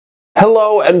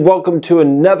Hello and welcome to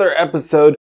another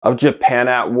episode of Japan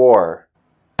at War.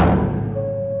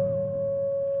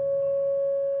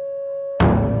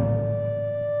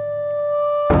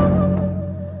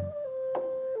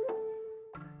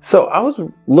 So I was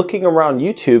looking around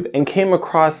YouTube and came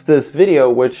across this video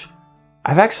which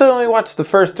I've actually only watched the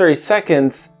first 30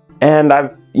 seconds, and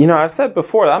I've said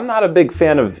before I'm not a big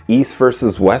fan of East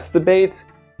versus West debates.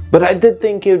 But I did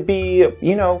think it'd be,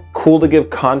 cool to give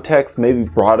context, maybe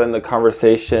broaden the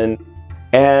conversation.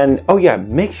 And, oh yeah,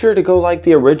 make sure to go like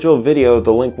the original video.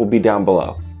 The link will be down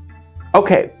below.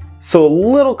 Okay, so a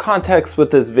little context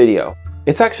with this video.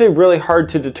 It's actually really hard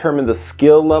to determine the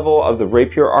skill level of the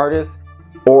rapier artist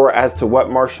or as to what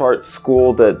martial arts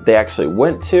school that they actually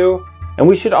went to. And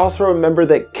we should also remember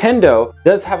that Kendo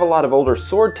does have a lot of older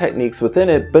sword techniques within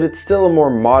it, but it's still a more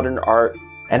modern art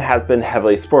and has been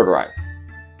heavily sporterized.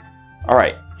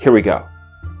 Alright, here we go.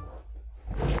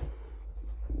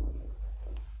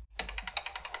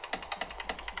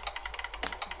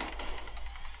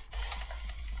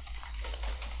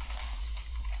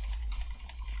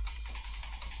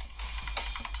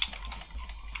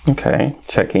 Okay,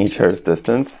 checking each other's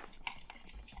distance.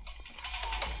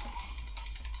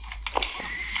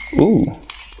 Ooh.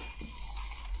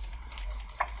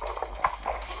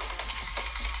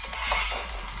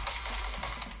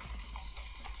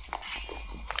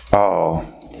 Oh,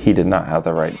 he did not have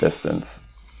the right distance.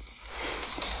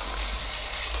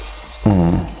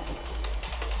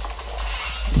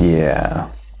 Yeah.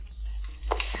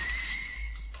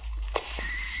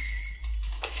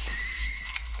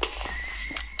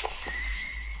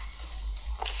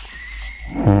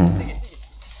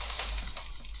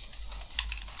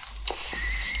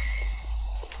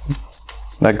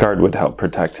 That guard would help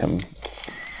protect him.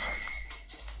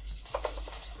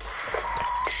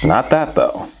 Not that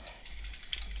though.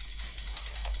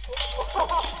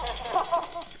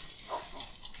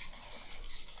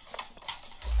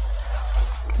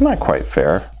 Not quite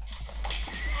fair,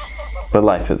 but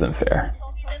life isn't fair.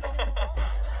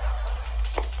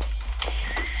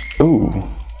 Ooh.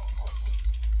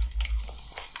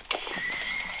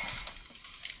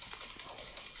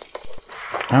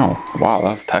 Oh, wow,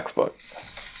 that was textbook.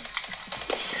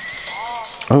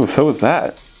 Oh, so was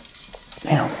that.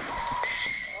 Damn.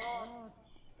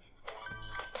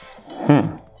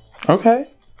 Okay.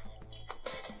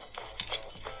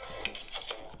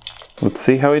 Let's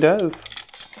see how he does.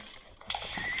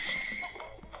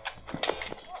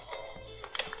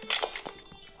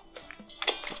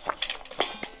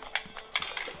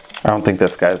 I don't think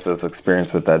this guy's as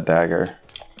experienced with that dagger.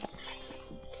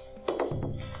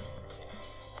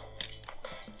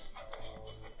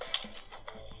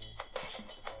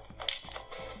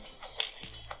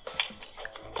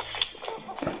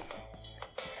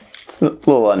 It's a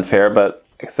little unfair, but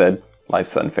like I said,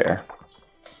 life's unfair.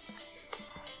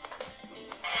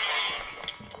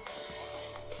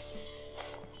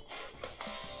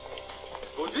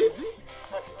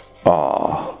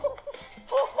 Aww.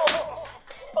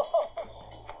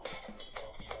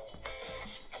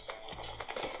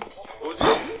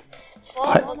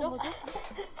 What?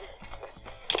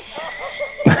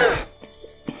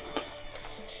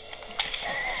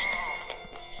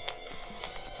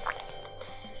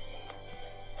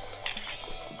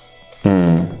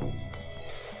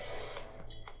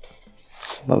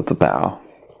 Love the bow.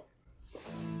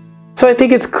 So I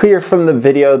think it's clear from the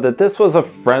video that this was a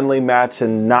friendly match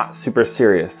and not super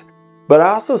serious. But I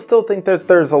also still think that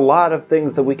there's a lot of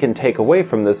things that we can take away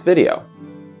from this video.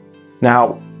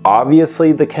 Now,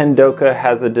 obviously the Kendoka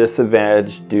has a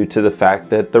disadvantage due to the fact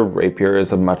that the rapier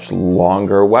is a much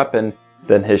longer weapon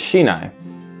than his shinai.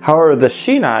 However, the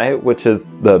shinai, which is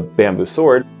the bamboo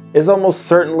sword, is almost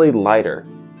certainly lighter.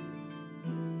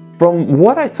 From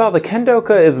what I saw, the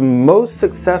Kendoka is most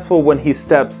successful when he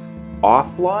steps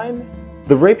offline.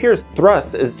 The rapier's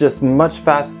thrust is just much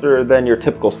faster than your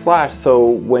typical slash, so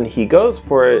when he goes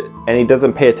for it and he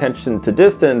doesn't pay attention to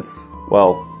distance,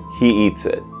 well, he eats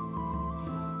it.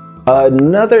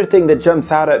 Another thing that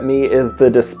jumps out at me is the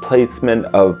displacement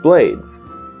of blades,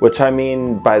 which I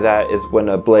mean by that is when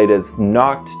a blade is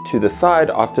knocked to the side,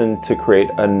 often to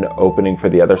create an opening for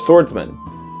the other swordsman.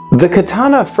 The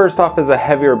katana first off is a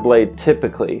heavier blade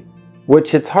typically,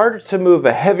 which it's harder to move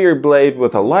a heavier blade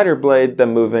with a lighter blade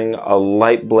than moving a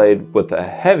light blade with a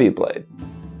heavy blade.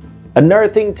 Another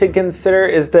thing to consider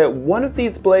is that one of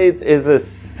these blades is a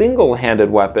single-handed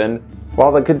weapon,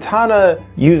 while the katana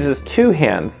uses two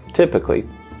hands typically,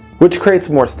 which creates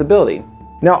more stability.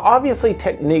 Now obviously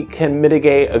technique can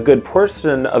mitigate a good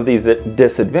portion of these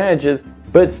disadvantages,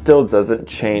 but it still doesn't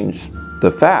change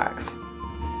the facts.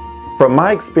 From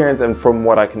my experience and from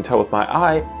what I can tell with my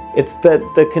eye, it's that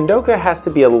the Kendoka has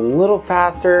to be a little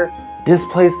faster,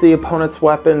 displace the opponent's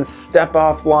weapons, step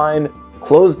offline,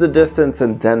 close the distance,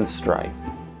 and then strike.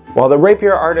 While the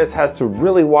Rapier artist has to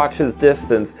really watch his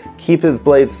distance, keep his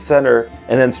blade center,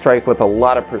 and then strike with a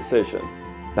lot of precision.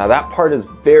 Now that part is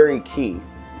very key.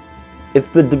 It's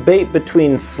the debate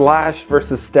between slash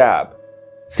versus stab.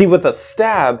 See, with a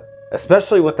stab,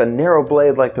 especially with a narrow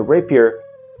blade like the Rapier,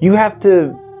 you have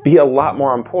to be a lot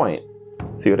more on point.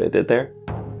 See what I did there?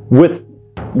 With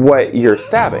what you're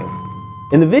stabbing.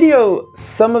 In the video,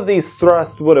 some of these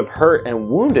thrusts would have hurt and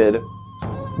wounded,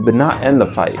 but not end the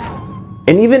fight.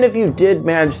 And even if you did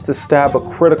manage to stab a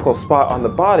critical spot on the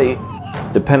body,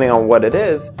 depending on what it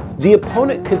is, the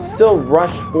opponent could still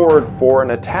rush forward for an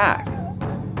attack.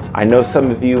 I know some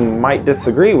of you might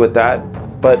disagree with that,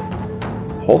 but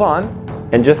hold on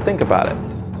and just think about it.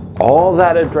 All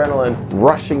that adrenaline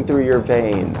rushing through your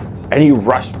veins, and you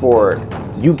rush forward.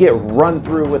 You get run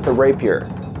through with the Rapier.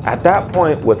 At that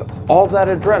point, with all that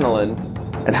adrenaline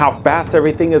and how fast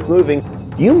everything is moving,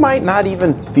 you might not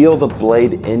even feel the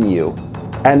blade in you.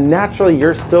 And naturally,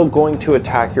 you're still going to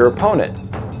attack your opponent.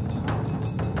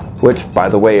 Which, by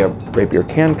the way, a Rapier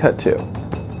can cut too.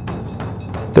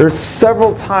 There's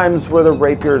several times where the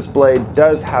Rapier's blade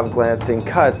does have glancing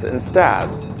cuts and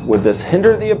stabs. Would this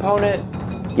hinder the opponent?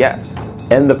 Yes.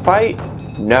 End the fight?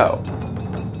 No.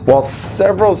 While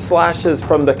several slashes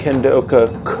from the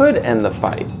Kendoka could end the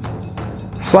fight.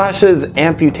 Slashes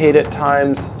amputate at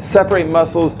times, separate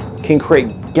muscles, can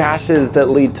create gashes that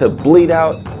lead to bleed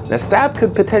out, and a stab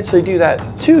could potentially do that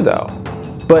too though.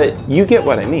 But you get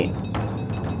what I mean.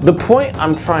 The point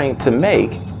I'm trying to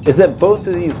make is that both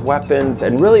of these weapons,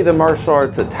 and really the martial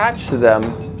arts attached to them,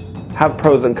 have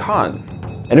pros and cons.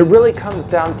 And it really comes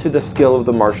down to the skill of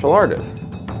the martial artist.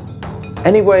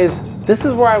 Anyways, this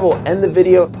is where I will end the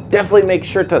video. Definitely make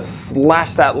sure to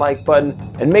slash that like button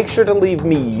and make sure to leave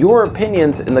me your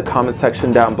opinions in the comment section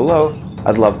down below.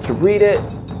 I'd love to read it.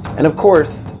 And of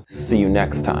course, see you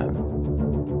next time.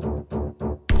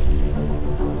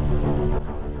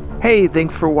 Hey,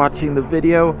 thanks for watching the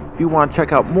video. If you want to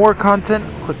check out more content,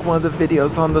 click one of the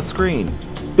videos on the screen.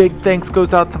 Big thanks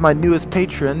goes out to my newest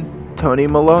patron, Tony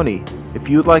Maloney. If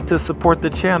you'd like to support the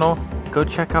channel, go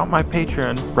check out my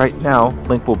Patreon right now.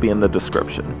 Link will be in the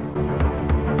description.